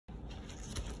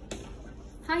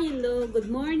Hi, hello,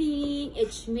 good morning.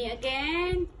 It's me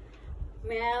again,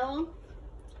 Mel,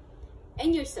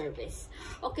 and your service.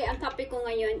 Okay, ang topic ko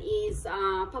ngayon is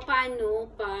paano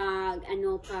pag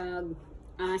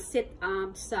set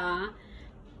up sa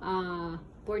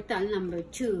portal number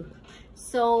 2.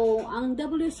 So, ang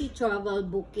WCA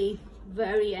TRAVEL Booking,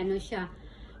 very siya,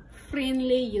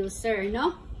 friendly user,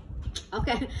 no?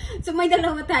 Okay, so may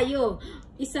dalawa tayo.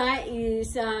 Isa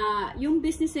is, yung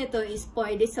business nito is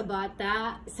pwede sa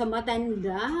bata, sa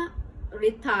matanda,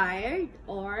 retired,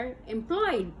 or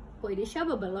employed. Pwede siya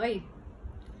babaloy.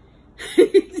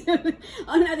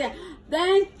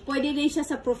 Then, pwede din siya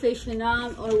sa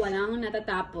professional or walang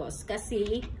natatapos.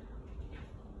 Kasi,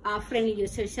 friendly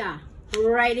user siya.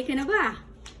 Ready ka na ba?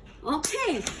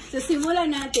 Okay, so simulan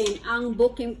natin ang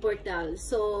booking portal.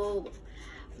 So,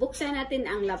 buksan natin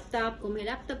ang laptop, kung may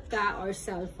laptop ka or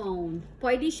cellphone.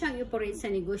 Pwede siyang i-operate sa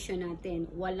negosyo natin.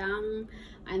 Walang,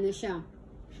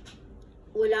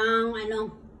 walang,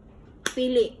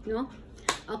 pili, no?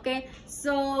 Okay?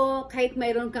 So, kahit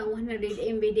mayroon kang 100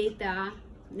 MB data,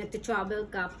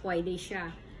 nagta-travel ka, pwede siya.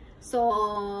 So,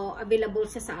 available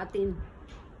siya sa atin,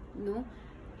 no?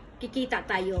 Kikita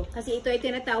tayo. Kasi ito ay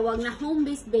tinatawag na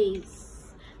home-based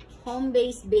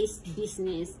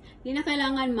business. Hindi na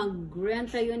kailangan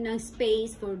mag-rent tayo ng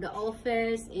space for the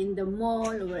office, in the mall,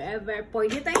 wherever.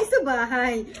 Pwede tayo sa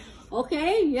bahay.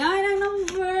 Okay? Yan ang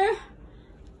number.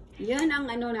 Yan ang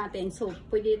natin. So,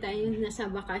 pwede tayo nasa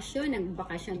bakasyon.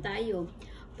 Nagbakasyon tayo.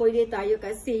 Pwede tayo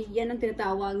kasi yan ang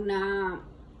tinatawag na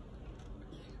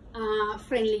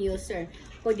friendly user.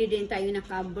 Pwede din tayo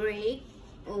naka-break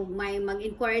o may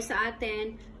mag-inquire sa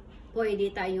atin.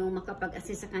 Pwede tayong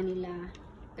makapag-assist sa kanila.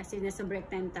 Kasi nasa break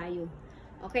time tayo.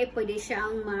 Okay, pwede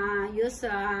siyang ma-use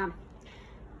sa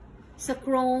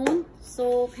Chrome.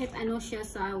 So, kahit siya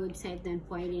sa website din,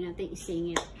 pwede natin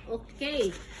isingit. Okay.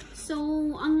 So,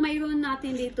 ang mayroon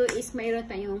natin dito is mayroon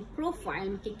tayong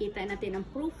profile. Makikita natin ang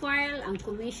profile, ang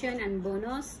commission, ang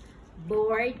bonus,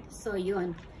 board. So,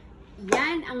 yun.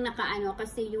 Yan ang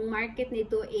kasi yung market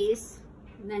nito is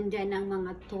nandyan ang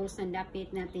mga tools na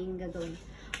dapat natin gagawin.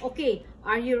 Okay,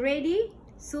 are you ready?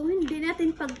 So, hindi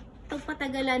natin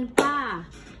pagpatagalan pa.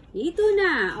 Ito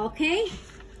na, okay?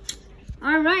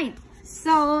 Alright.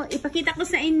 So, ipakita ko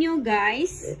sa inyo,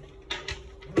 guys.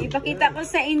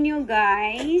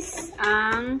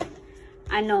 Ang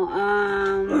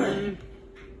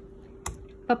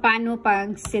paano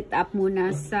pag-set up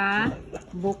muna sa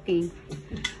booking.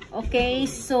 Okay,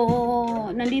 so,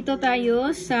 nandito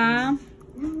tayo sa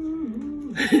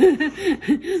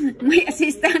may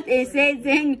assistant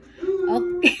saying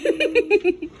okay.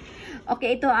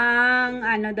 Okay, ito ang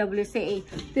WCA.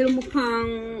 Pero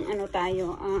mukhang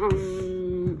tayo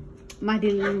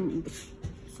madilim,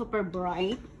 super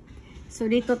bright. So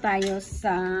dito tayo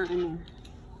sa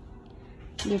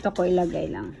dito ko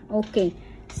ilagay lang. Okay.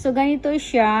 So ganito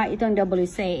siya, itong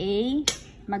WCA.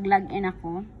 Mag-login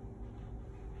ako.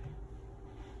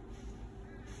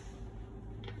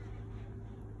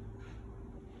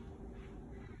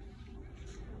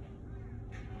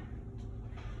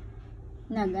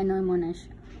 Muna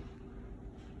siya.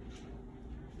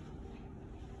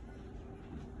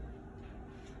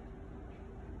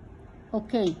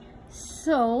 Okay.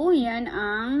 So, yan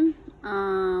ang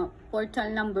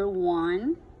portal number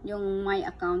 1. Yung my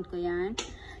account ko yan.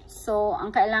 So,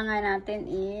 ang kailangan natin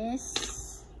is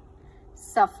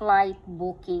sa flight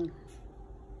booking.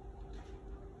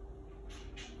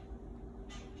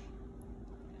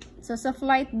 So, sa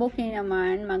flight booking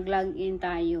naman, mag-login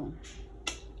tayo.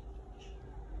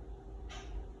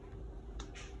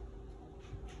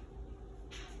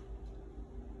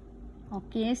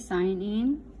 Okay, sign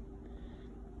in.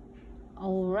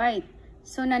 Alright.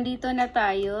 So, nandito na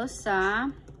tayo sa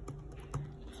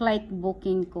flight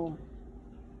booking ko.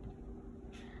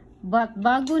 But,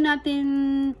 bago natin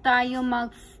tayo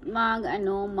mag-search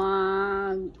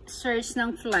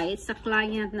ng flight sa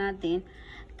client natin,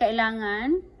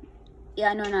 kailangan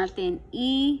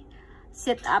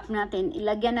i-set up natin,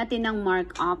 ilagyan natin ng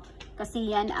markup.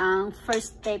 Kasi yan ang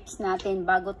first steps natin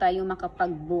bago tayo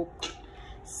makapag-book.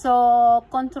 So,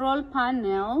 control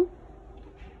panel,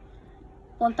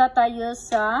 punta tayo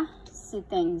sa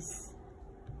settings.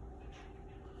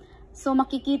 So,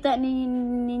 makikita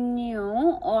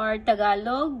ninyo or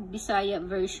Tagalog, Bisaya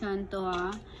version to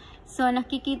ha. So,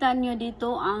 nakikita nyo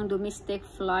dito ang domestic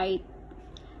flight.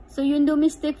 So, yung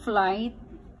domestic flight,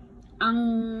 ang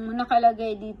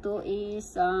nakalagay dito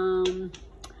is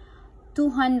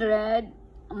 200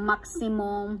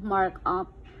 maximum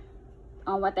markup.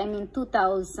 What I mean,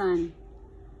 2,000.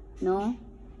 No?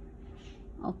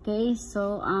 Okay,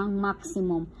 so ang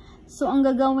maximum. So ang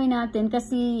gagawin natin,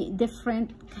 kasi different,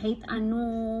 kahit ano,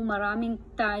 maraming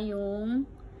tayong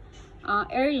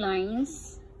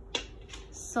airlines.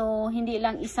 So hindi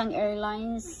lang isang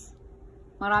airlines,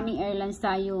 maraming airlines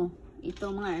tayo.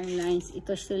 Ito mga airlines,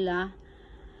 ito sila.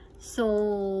 So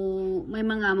may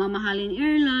mga mamahalin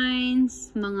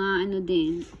airlines, mga ano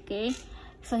din, okay?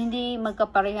 So hindi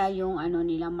magkapareha yung ano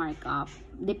nila markup.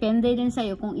 Depende din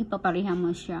sa'yo kung ipapareha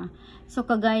mo siya. So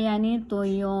kagaya nito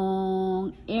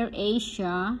yung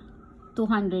AirAsia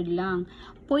 200 lang.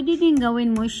 Pwede din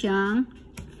gawin mo siyang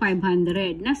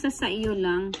 500. Nasa sa iyo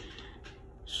lang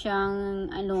siyang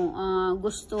ano,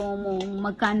 gusto mong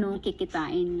magkano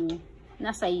kikitain mo.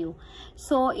 Nasa iyo.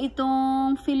 So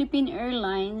itong Philippine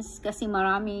Airlines, kasi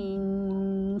maraming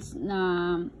na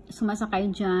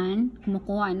sumasakay dyan,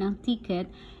 kumukuha ng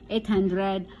ticket,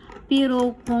 800.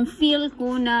 Pero kung feel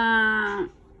ko na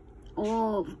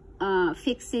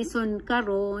fixed season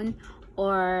karon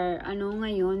or ano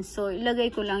ngayon, so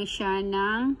ilagay ko lang siya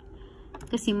ng,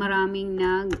 kasi maraming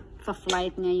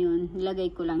nag-flight ngayon, ilagay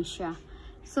ko lang siya.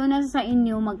 So nasa sa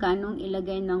inyo magkano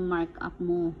ilagay ng markup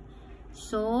mo.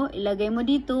 So ilagay mo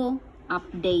dito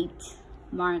update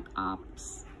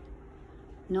markups,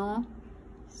 no?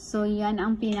 So yan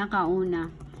ang pinakauna.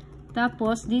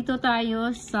 Tapos dito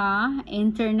tayo sa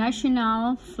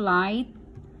international flight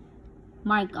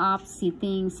markup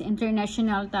settings.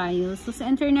 International tayo. So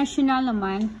sa international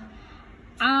naman,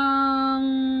 ang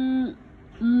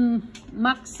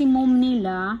maximum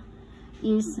nila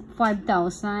is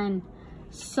 5,000.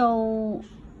 So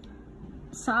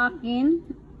sa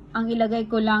akin, ang ilagay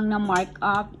ko lang na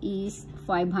markup is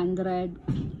 500.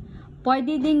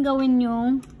 Pwede din gawin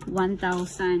yung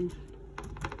 1,000.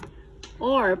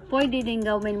 Or pwede din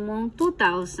gawin mong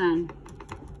 2,000.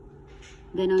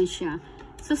 Ganon siya.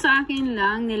 So sa akin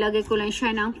lang, nilagay ko lang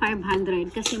siya ng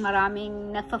 500 kasi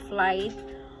maraming nagpa-flight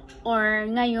or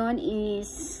ngayon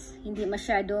is hindi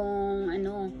masyadong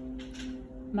ano,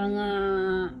 mga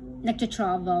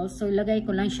nagta-travel. So lagay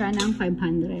ko lang siya ng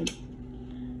 500.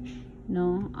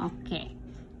 No? Okay.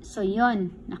 So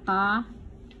yon,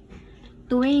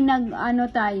 tuwing nag-ano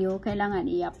tayo, kailangan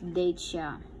i-update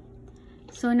siya.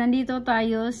 So nandito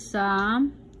tayo sa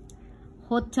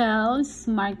hotels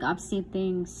markup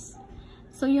settings.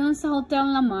 So yung sa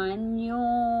hotel naman,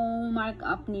 yung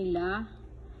markup nila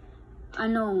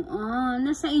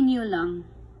nasa inyo lang.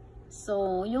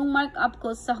 So yung markup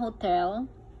ko sa hotel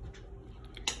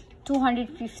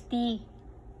 250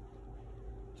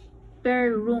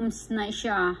 per rooms na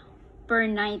siya, per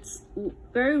nights,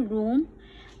 per room.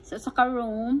 So saka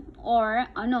room or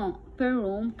per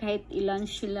room, kahit ilan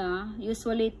sila,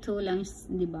 usually 2 lang,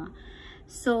 di ba?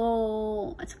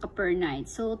 So at saka per night.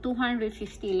 So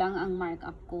 250 lang ang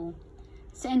markup ko.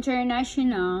 Sa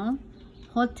international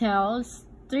hotels,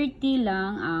 30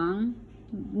 lang ang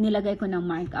nilagay ko ng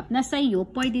markup. Nasa iyo,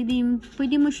 pwede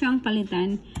mo siyang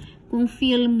palitan kung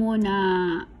feel mo na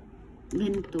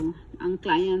ganito ang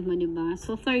client mo, di ba?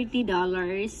 So $30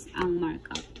 ang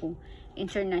markup ko,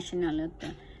 international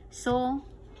hotel. So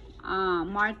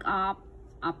markup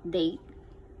update,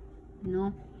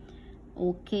 no?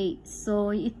 Okay,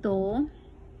 so ito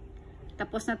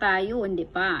tapos na tayo, hindi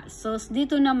pa. So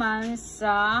dito naman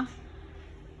sa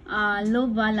low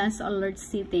balance alert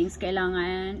settings,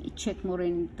 kailangan i-check mo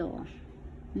rin ito,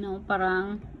 no?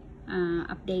 Parang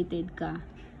updated ka.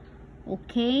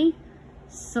 Okay,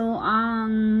 so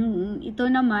ito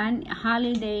naman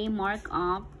holiday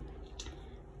markup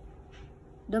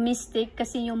domestic,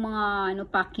 kasi yung mga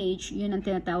package, yun ang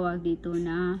tinatawag dito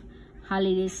na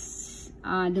holidays,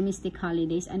 domestic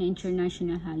holidays and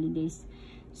international holidays.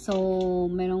 So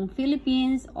merong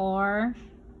Philippines or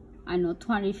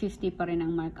 250 pa rin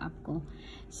ang markup ko.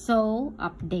 So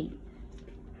update.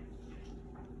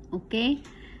 Okay,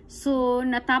 so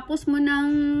natapos mo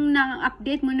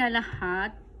na-update mo na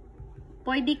lahat,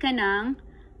 pwede ka nang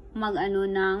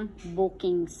ng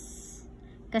bookings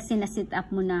kasi na-set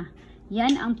up mo na.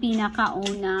 Yan ang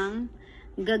pinakaunang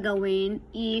gagawin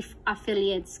if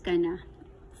affiliates ka na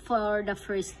for the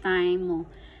first time mo.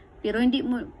 Pero hindi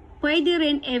mo, pwede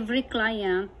rin every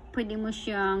client, pwede mo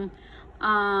siyang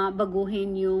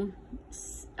baguhin yung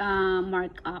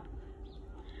markup.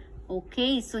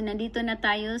 Okay, so nandito na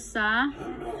tayo sa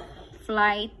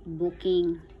flight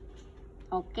booking.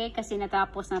 Okay, kasi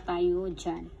natapos na tayo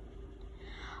dyan.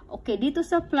 Okay, dito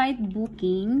sa flight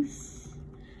bookings,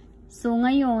 so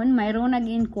ngayon, mayroong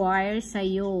nag-inquire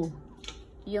sa'yo,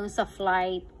 yung sa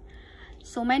flight.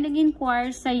 So may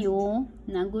nag-inquire sa'yo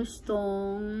na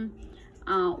gustong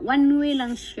one way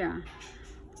lang siya.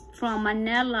 From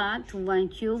Manila to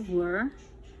Vancouver,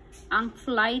 Ang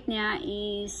flight niya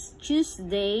is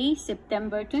Tuesday,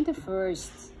 September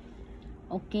 21st.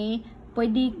 Okay?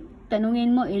 Pwede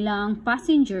tanungin mo ilang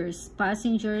passengers.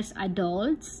 Passengers,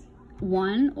 adults,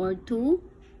 1 or 2.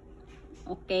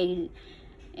 Okay.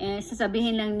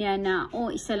 Sasabihin lang niya na,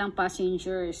 oh, isa lang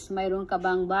passengers. Mayroon ka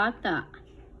bang bata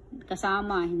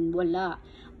kasama? Wala.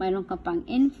 Mayroon ka pang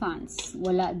infants?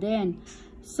 Wala din.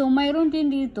 So, mayroon din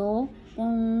dito,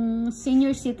 kung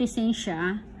senior citizen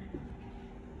siya,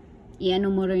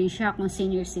 i-ano mo rin siya kung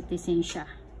senior citizen siya.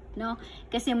 No?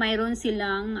 Kasi mayroon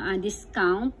silang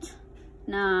discount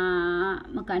na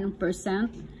magkanong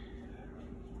percent.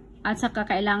 At saka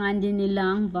kailangan din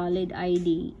nilang valid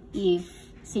ID if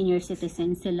senior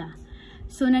citizen sila.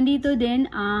 So, nandito din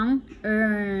ang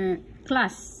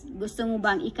class. Gusto mo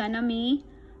bang economy,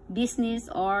 business,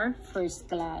 or first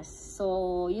class?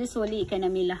 So, usually,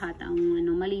 economy lahat ang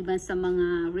maliban sa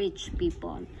mga rich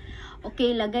people.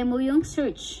 Okay, lagay mo yung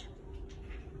search.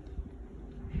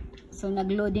 So,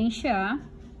 nag-loading siya.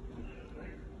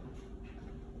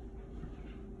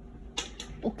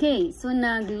 Okay, so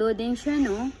nag-loading siya,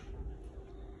 no?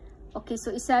 Okay,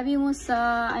 so isabi mo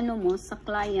sa sa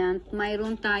client,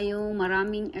 mayroon tayong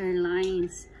maraming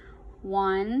airlines.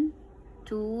 1,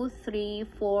 2, 3,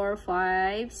 4,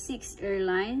 5, 6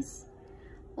 airlines.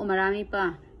 O marami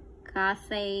pa.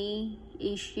 Cathay,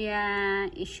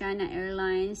 Asiana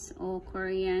Airlines, o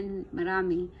Korean,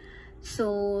 marami.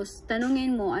 So,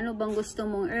 tanungin mo, ano bang gusto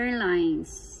mong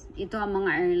airlines? Ito ang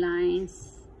mga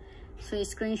airlines. So,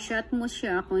 screenshot mo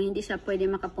siya kung hindi siya pwede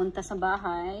makapunta sa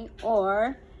bahay,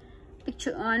 or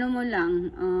picture, mo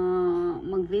lang,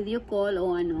 mag-video call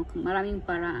o maraming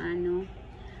paraan, no?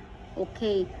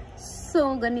 Okay.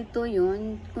 So, ganito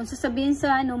yun. Kung sasabihin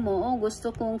sa mo,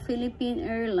 gusto kong Philippine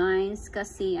Airlines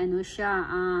kasi siya,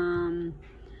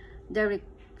 direct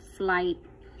flight.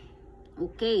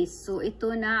 Okay. So,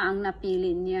 ito na ang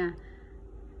napili niya.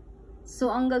 So,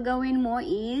 ang gagawin mo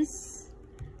is,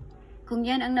 kung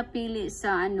yan ang napili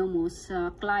sa mo,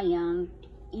 sa client,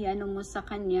 mo sa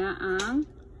kanya ang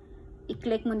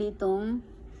i-click mo ditong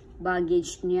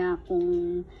baggage niya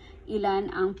kung ilan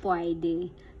ang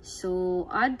pwede. So,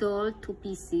 adult, 2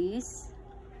 pieces.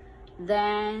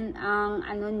 Then, ang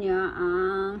niya,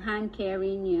 ang hand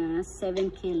carry niya,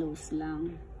 7 kilos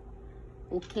lang.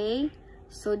 Okay?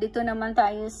 So, dito naman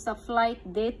tayo sa flight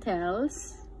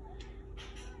details.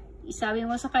 Isabi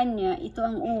mo sa kanya, ito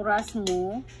ang oras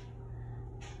mo,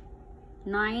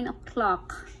 9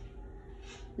 o'clock.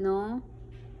 No?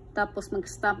 Tapos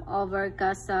mag-stop over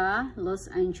ka sa Los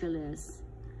Angeles.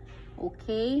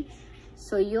 Okay?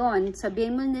 So, yun.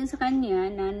 Sabihin mo din sa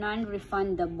kanya na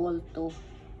non-refundable to.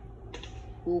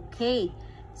 Okay.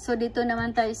 So, dito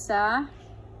naman tayo sa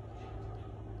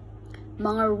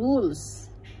mga rules.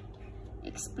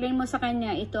 Explain mo sa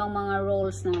kanya, ito ang mga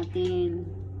rules natin.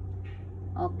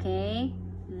 Okay?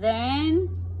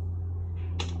 Then,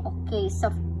 okay,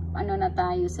 sa na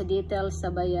tayo, sa details,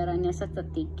 sa bayaran niya, sa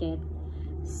ticket.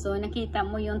 So, nakita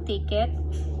mo yung ticket.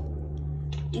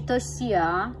 Ito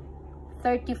siya,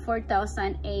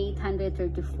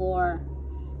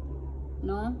 34,834.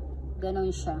 No?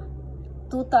 Ganon siya.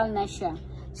 Total na siya.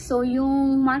 So,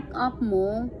 yung markup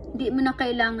mo, hindi mo na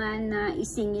kailangan na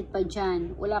isingit pa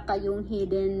dyan. Wala kayong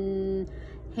hidden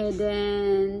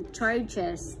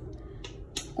charges.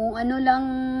 Kung lang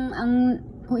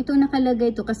kung ito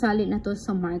nakalagay, ito kasali na to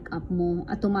sa markup mo.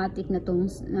 Automatic na tong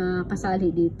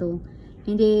kasali dito.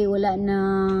 Hindi, wala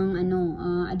ng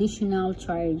additional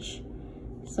charge.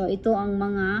 So, ito ang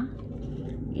mga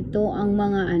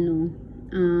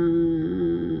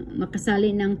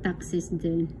makasali ng taxes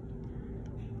din.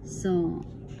 So,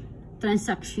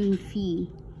 transaction fee.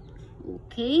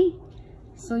 Okay?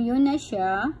 So, yun na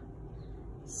siya.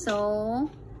 So,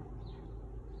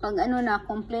 pag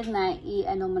complete na,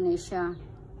 mo na siya.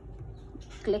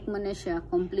 Click mo na siya,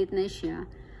 complete na siya.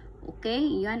 Okay?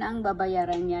 Yan ang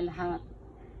babayaran niya lahat.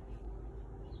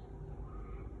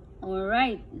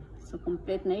 Alright. So,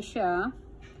 complete na siya.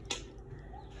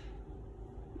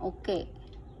 Okay.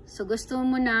 So, gusto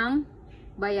mo nang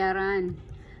bayaran.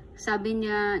 Sabi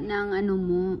niya ng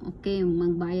mo, okay,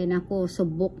 magbayad ako. So,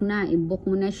 book na. I-book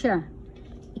mo na siya.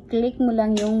 I-click mo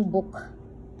lang yung book.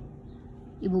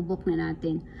 I-book na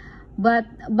natin. But,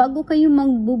 bago kayo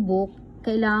mag-book,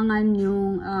 kailangan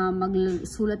yung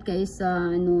magsulat kayo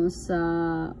sa, sa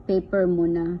paper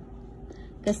muna.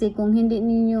 Kasi kung hindi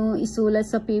ninyo isulat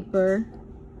sa paper,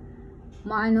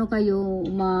 kayo,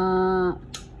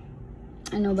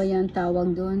 ano ba yan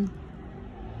tawag doon?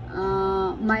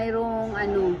 Mayroong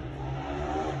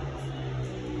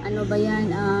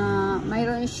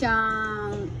mayroon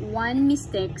siyang 1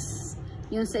 mistakes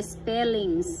yung sa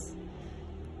spellings.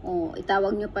 O,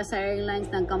 itawag nyo pa sa airlines,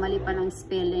 nagkamali pa ng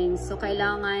spellings. So,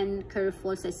 kailangan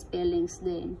careful sa spellings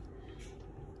din.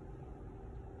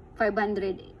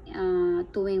 500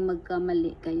 tuwing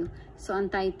magkamali kayo. So, ang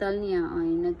title niya ay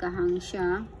nagkahang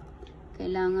siya.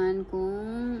 Kailangan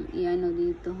kong i-ano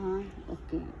dito, ha?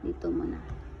 Okay, dito muna.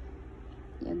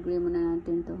 I-agree muna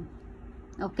natin to.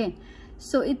 Okay.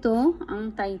 So, ito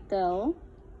ang title.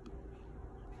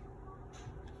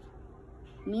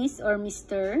 Miss or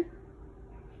Mr.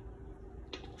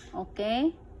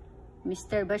 Okay.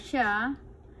 Mr. ba siya?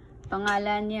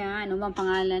 Pangalan niya, ano bang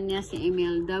pangalan niya? Si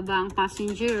Imelda ba ang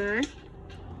passenger?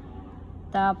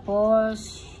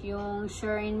 Tapos, yung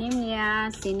surname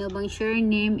niya, sino bang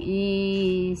surname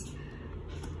is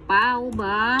Pau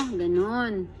ba?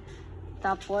 Ganon.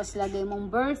 Tapos, lagay mong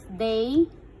birthday.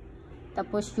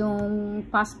 Tapos, yung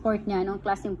passport niya, anong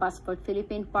klaseng passport?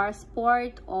 Philippine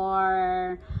passport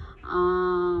or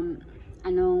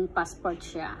anong passport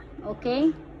siya?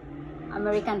 Okay?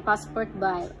 American passport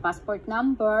by passport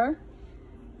number.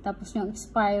 Tapos yung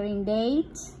expiring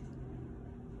date.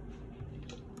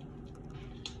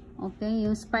 Okay,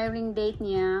 yung expiring date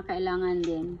niya kailangan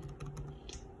din.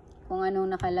 Kung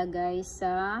anong nakalagay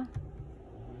sa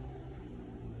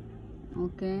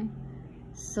okay.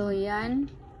 So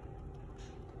yan.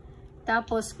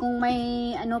 Tapos kung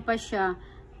may ano pa siya,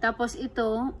 tapos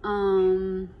ito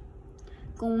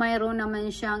kung mayroon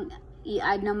naman siyang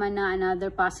i-add naman na another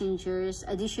passengers,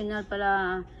 additional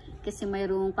pala kasi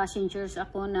mayroong passengers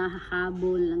ako na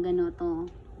hahabol ng gano'n.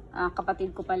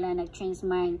 Kapatid ko pala nag-change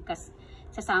mind kasi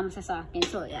sasama sa akin.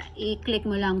 So, i-click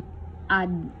mo lang add,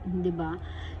 di ba?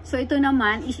 So, ito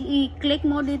naman, i-click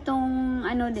mo ditong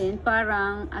ano din,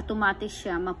 parang automatic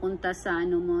siya mapunta sa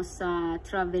ano mo, sa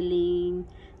travelers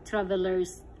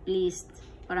list.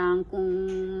 Parang kung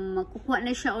magkukuha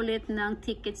na siya ulit ng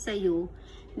ticket sa'yo,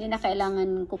 hindi na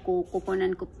kailangan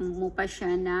kukunan mo pa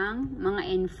siya ng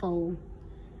mga info.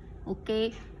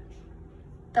 Okay?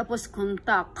 Tapos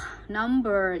contact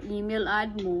number, email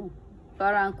add mo.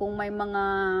 Para kung may mga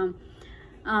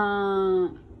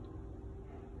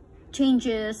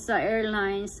changes sa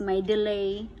airlines, may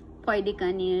delay, pwede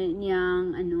ka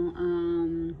niyang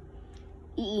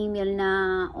i-email na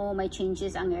may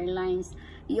changes ang airlines.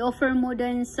 I-offer mo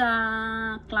din sa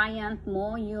client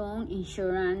mo yung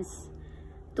insurance.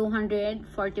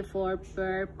 244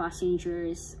 per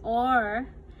passengers, or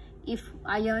if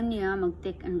ayaw niya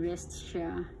mag-take and rest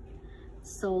siya.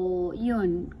 So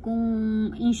yun, kung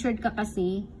insured ka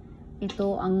kasi,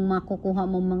 ito ang makukuha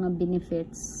mo mga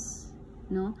benefits,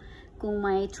 no? Kung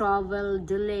may travel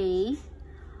delay,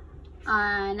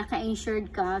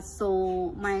 naka-insured ka,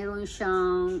 so mayroon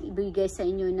siyang ibigay sa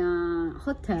inyo na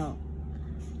hotel,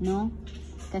 no?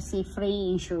 Kasi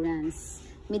free insurance.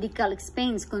 Medical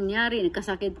expense, kunyari,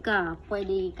 nagkasakit ka,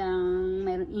 pwede kang,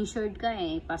 mayroon insured ka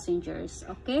passengers,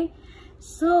 okay?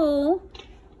 So,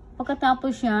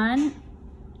 pagkatapos yan,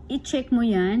 i-check mo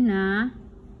yan na,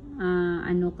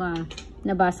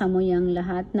 nabasa mo yung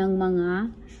lahat ng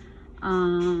mga,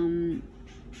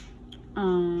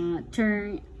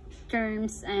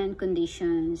 terms and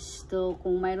conditions. So,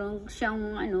 kung mayroon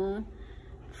siyang,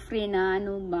 free na,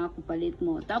 kapalit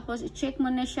mo. Tapos, i-check mo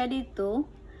na siya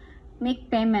dito,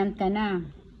 make payment ka na,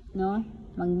 no?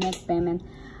 Mag-make payment.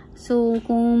 So,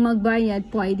 kung magbayad,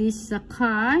 pwede sa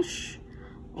cash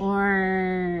or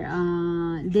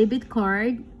debit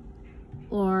card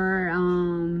or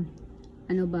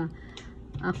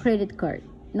credit card,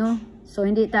 no? So,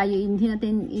 hindi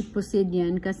natin i-proceed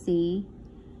yan kasi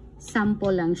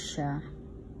sample lang siya.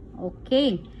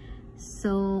 Okay.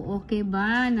 So, okay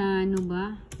ba? Na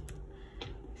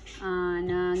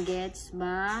gets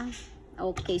ba?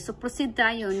 Okay, so proceed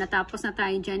tayo. Natapos na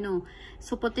tayo dyan, no?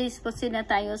 So, proceed na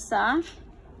tayo sa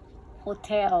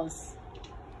hotels.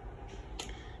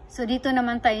 So, dito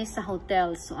naman tayo sa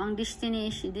hotels. So, ang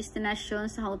destination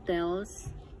sa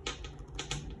hotels.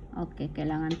 Okay,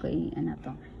 kailangan ko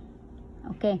to.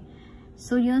 Okay.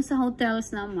 So, yun sa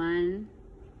hotels naman,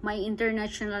 may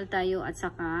international tayo at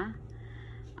saka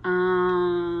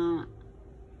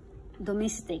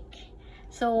domestic.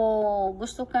 So,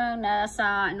 gusto ka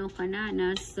nasa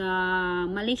nasa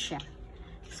Malaysia.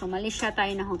 So, Malaysia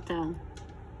tayo na hotel.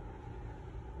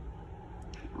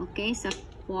 Okay, sa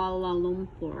Kuala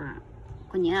Lumpur.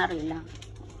 Kunyari lang.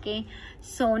 Okay,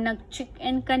 so,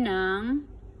 nag-check-in ka ng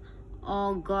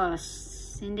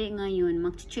August. Hindi ngayon.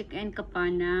 Mag-check-in ka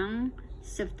pa ng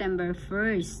September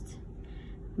 1st.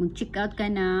 Mag-check-out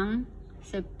ka ng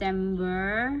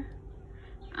September.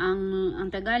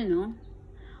 Ang tagal, no?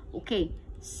 Okay.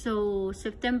 So,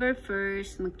 September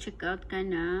 1st, mag-check out ka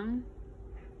ng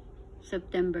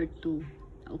September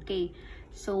 2. Okay.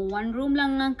 So, 1 room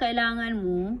lang ang kailangan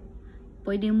mo.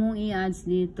 Pwede mong i-adds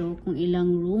dito kung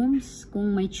ilang rooms,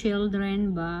 kung may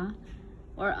children ba,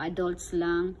 or adults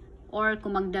lang, or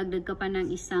kung magdagdag ka pa ng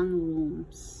isang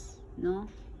rooms, no?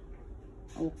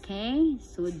 Okay,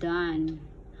 so done.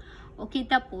 Okay,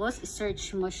 tapos,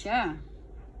 i-search mo siya.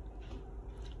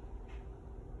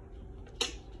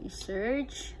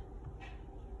 I-search.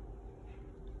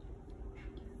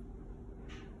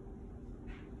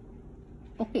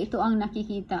 Okay, ito ang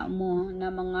nakikita mo na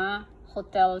mga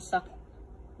hotel sa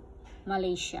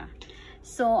Malaysia.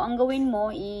 So, ang gawin mo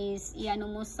is, iano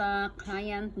mo sa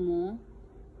client mo,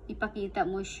 ipakita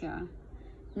mo siya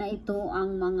na ito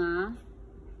ang mga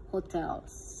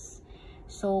hotels.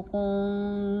 So,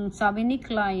 kung sabi ni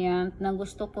client na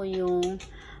gusto ko yung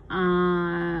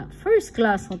first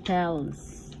class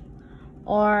hotels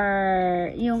or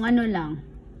yung ano lang,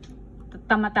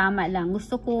 tama-tama lang.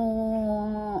 Gusto ko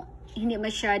hindi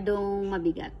masyadong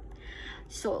mabigat.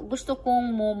 So, gusto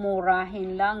kong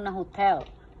mumurahin lang na hotel.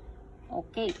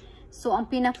 Okay. So, ang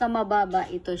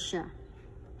pinakamababa, ito siya.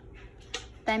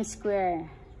 Times Square.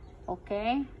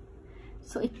 Okay.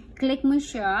 So, i-click mo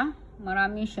siya.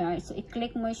 Marami siya. So,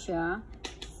 i-click mo siya.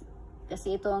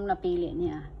 Kasi ito ang napili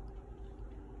niya.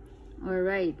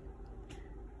 Alright.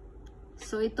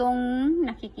 So, itong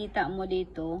nakikita mo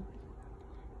dito,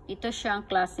 ito siyang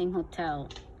klaseng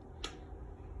hotel.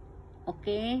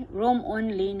 Okay, room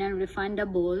only,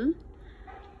 non-refundable.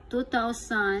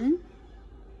 2,000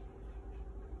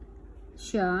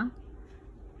 siya.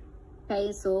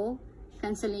 Peso,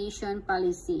 cancellation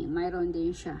policy. Mayroon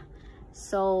din siya.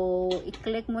 So,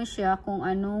 i-click mo siya kung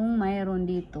anong mayroon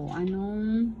dito.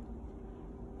 Ano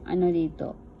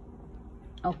dito.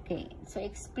 Okay, so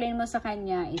explain mo sa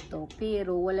kanya ito.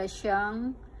 Pero wala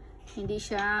siyang, hindi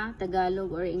siya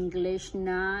Tagalog or English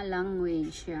na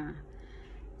language siya.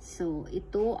 So,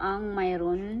 ito ang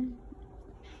mayroon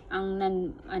ang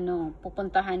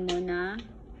pupuntahan mo na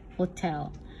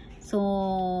hotel. So,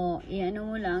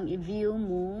 i-ano mo lang, i-view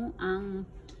mo ang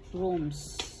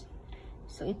rooms.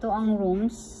 So, ito ang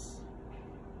rooms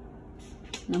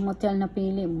ng hotel na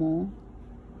pili mo.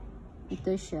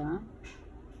 Ito siya.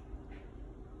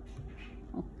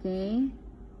 Okay.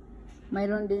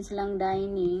 Mayroon din silang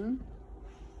dining.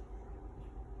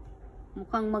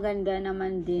 Mukhang maganda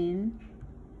naman din.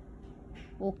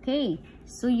 Okay.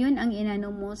 So, yun ang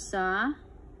inano mo sa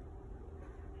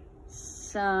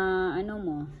ano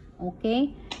mo.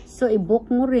 Okay? So,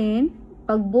 i-book mo rin.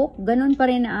 Pag-book, ganun pa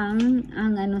rin ang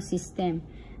system.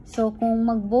 So, kung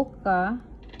mag-book ka,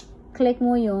 click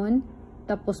mo yun,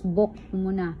 tapos book mo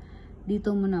na.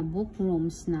 Dito mo na, book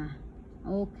rooms na.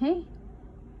 Okay?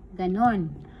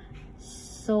 Ganon.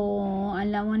 So,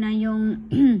 alam mo na yung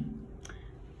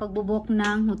pagbubook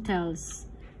ng hotels.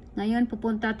 Ngayon,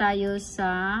 pupunta tayo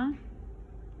sa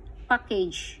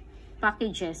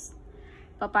packages.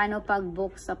 Paano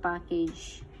pag-book sa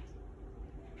package?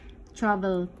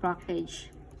 Travel package.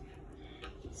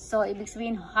 So, ibig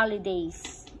sabihin,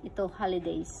 holidays. Ito,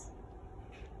 holidays.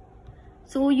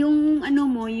 So, yung ano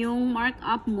mo, yung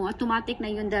markup mo, automatic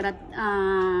na yun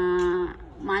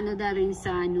maano na rin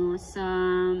sa ano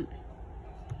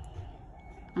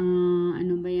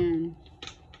ba yan?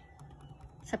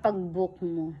 Sa pag-book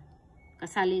mo.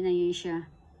 Kasali na yun siya.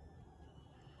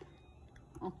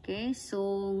 Okay, so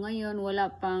ngayon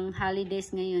wala pang holidays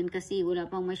ngayon kasi wala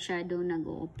pang masyado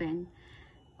nag-open.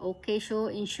 Okay, so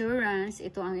insurance,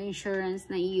 ito ang insurance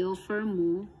na i-offer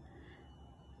mo.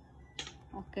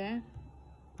 Okay.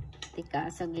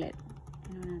 Tika, saglit.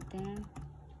 Ano natin?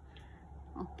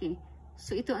 Okay.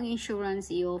 So ito ang insurance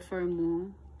i-offer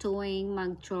mo tuwing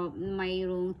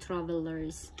mayroong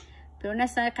travelers. Pero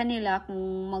nasa kanila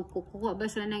kung magkukuha ba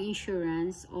sila ng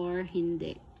insurance or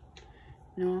hindi.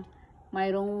 No?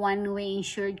 Mayroong one-way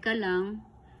insured ka lang.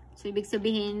 So, ibig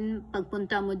sabihin,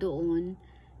 pagpunta mo doon,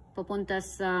 papunta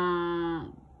sa,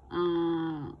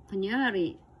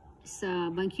 kunyari, sa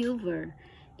Vancouver,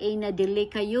 na-delay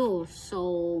kayo.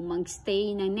 So,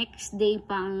 magstay na next day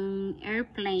pang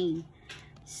airplane.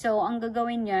 So, ang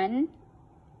gagawin yan,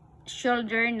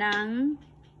 shoulder ng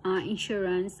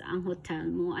insurance ang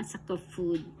hotel mo at saka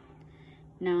food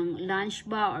ng lunch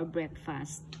ba or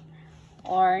breakfast.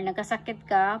 Or nagkasakit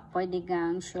ka, pwede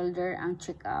kang shoulder ang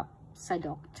check-up sa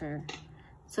doctor.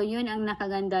 So, yun ang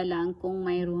nakaganda lang kung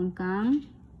mayroon kang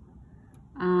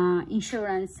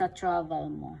insurance sa travel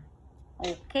mo.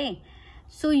 Okay.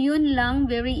 So, yun lang.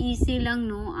 Very easy lang,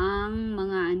 no? Ang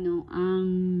mga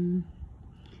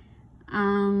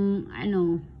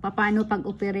paano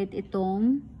pag-operate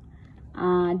itong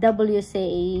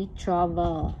WCA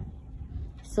Travel.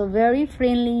 So, very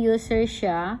friendly user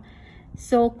siya.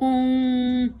 So, kung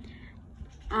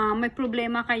may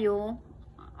problema kayo,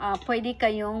 pwede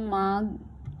kayong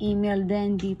mag-email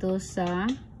din dito sa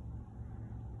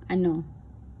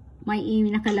may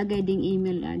email, nakalagay ding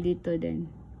email dito din.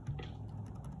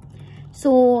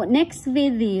 So, next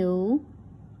video,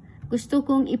 gusto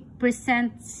kong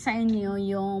i-present sa inyo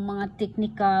yung mga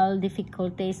technical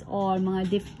difficulties or mga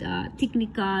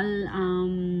technical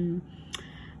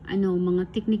mga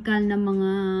technical na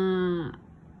mga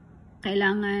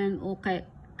kailangan o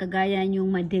kagaya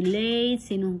yung ma-delay,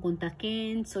 sinong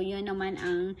kontakin. So, yun naman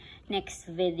ang next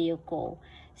video ko.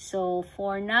 So,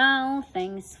 for now,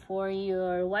 thanks for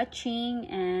your watching,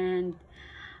 and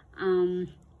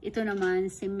ito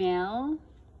naman si Mel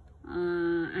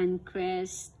and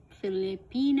Chris,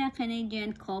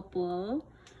 Filipina-Canadian couple,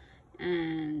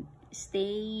 and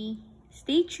stay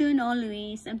tuned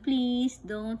always, and please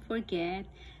don't forget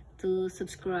to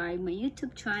subscribe my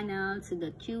YouTube channel so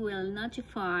that you will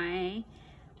notify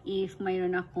if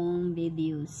mayroon akong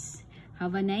videos.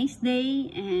 Have a nice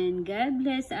day and God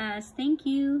bless us. Thank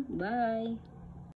you. Bye.